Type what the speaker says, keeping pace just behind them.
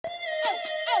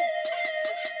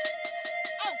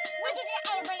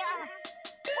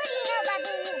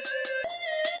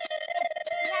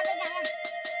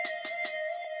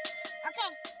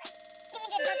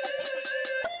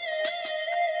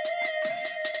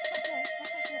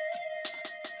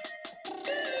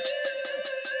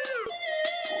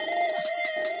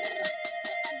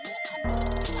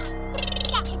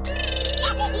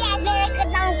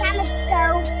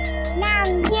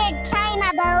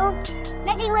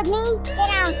messing with me, then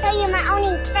I'll tell you my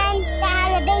only friend that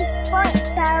has a big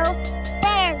forked bow.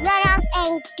 Better run off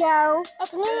and go.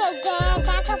 It's me again,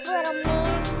 back up little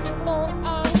man named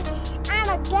N. I'm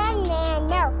a gun man,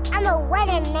 no. I'm a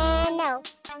weatherman, no.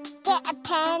 Get a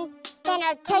pen, then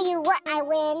I'll tell you what I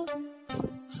win.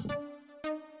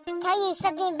 Tell you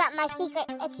something about my secret.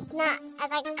 It's not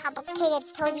as I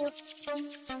complicated told you.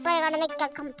 But I gotta make a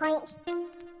complaint.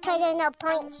 Cause there's no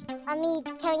point of me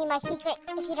telling you my secret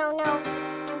if you don't know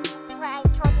what I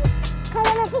told you. Cause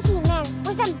I'm a fishy man.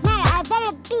 What's the matter? I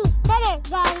better be better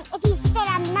than if you said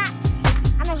I'm not.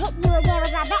 I'ma hit you again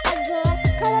with my bat again.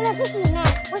 Cause I'm a fishy man.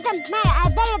 What's the matter?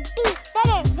 I better be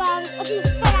better than if you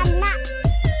said I'm not.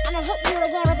 I'ma hit you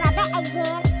again with my bat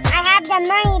again. I have the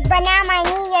money, but now my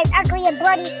knee is ugly and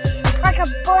bloody, like a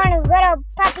born little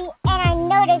puppy. And I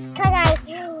notice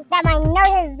that my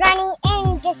nose is runny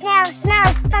and the smell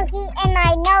smells funky, and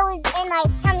my nose and my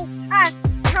tummy are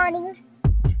hurting.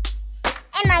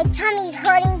 And my tummy's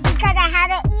hurting because I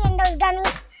haven't eaten those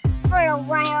gummies for a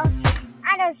while.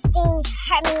 All those things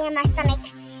hurt me in my stomach.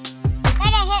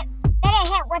 Better hit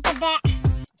with the bat.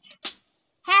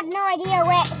 Have no idea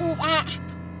where he's at.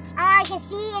 All I can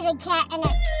see is a cat in a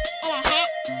hat.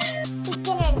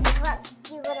 Beginner's gross,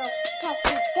 you little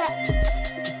pesky duck.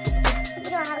 You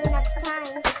don't have enough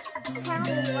time. Tell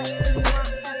me what you want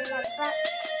from the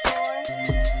bookstore.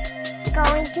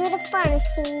 Going to the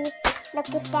pharmacy. Look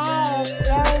at that, it's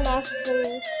really messy.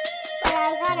 But I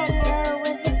gotta know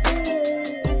if it's really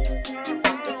not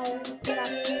right.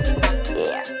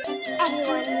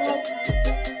 Everyone makes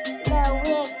the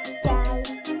weird guys,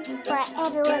 but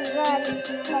everyone loves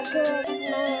the good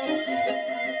mans.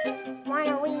 Why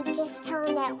don't we just tell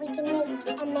them that we can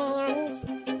make amends?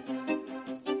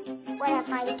 What if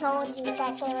I told you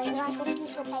that there was lots of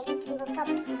people that you can look up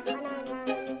on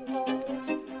online things?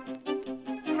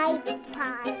 Type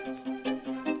pods,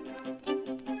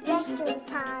 restroom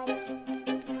pods,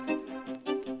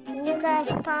 nougat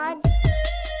pods,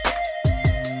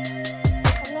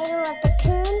 the middle of the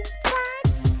coon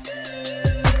pods.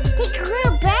 Take a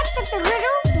little breath of the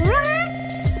little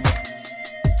rocks.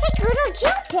 Take a little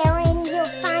chill pill and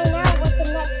you'll find out what the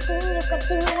next thing you could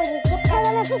do when you get there.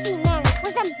 I'm a fishy man.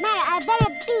 What's the matter? I better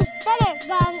be better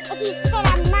than if you said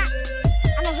I'm not.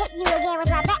 I'ma hit you again with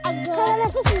my bat again. I'm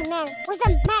a fishy man. What's the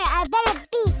matter? I better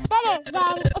be better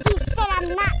than if you said I'm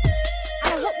not.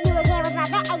 I'ma hit you again with my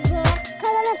bat again.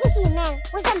 Cause I'm a fishy man.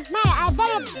 What's the matter? I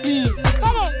better be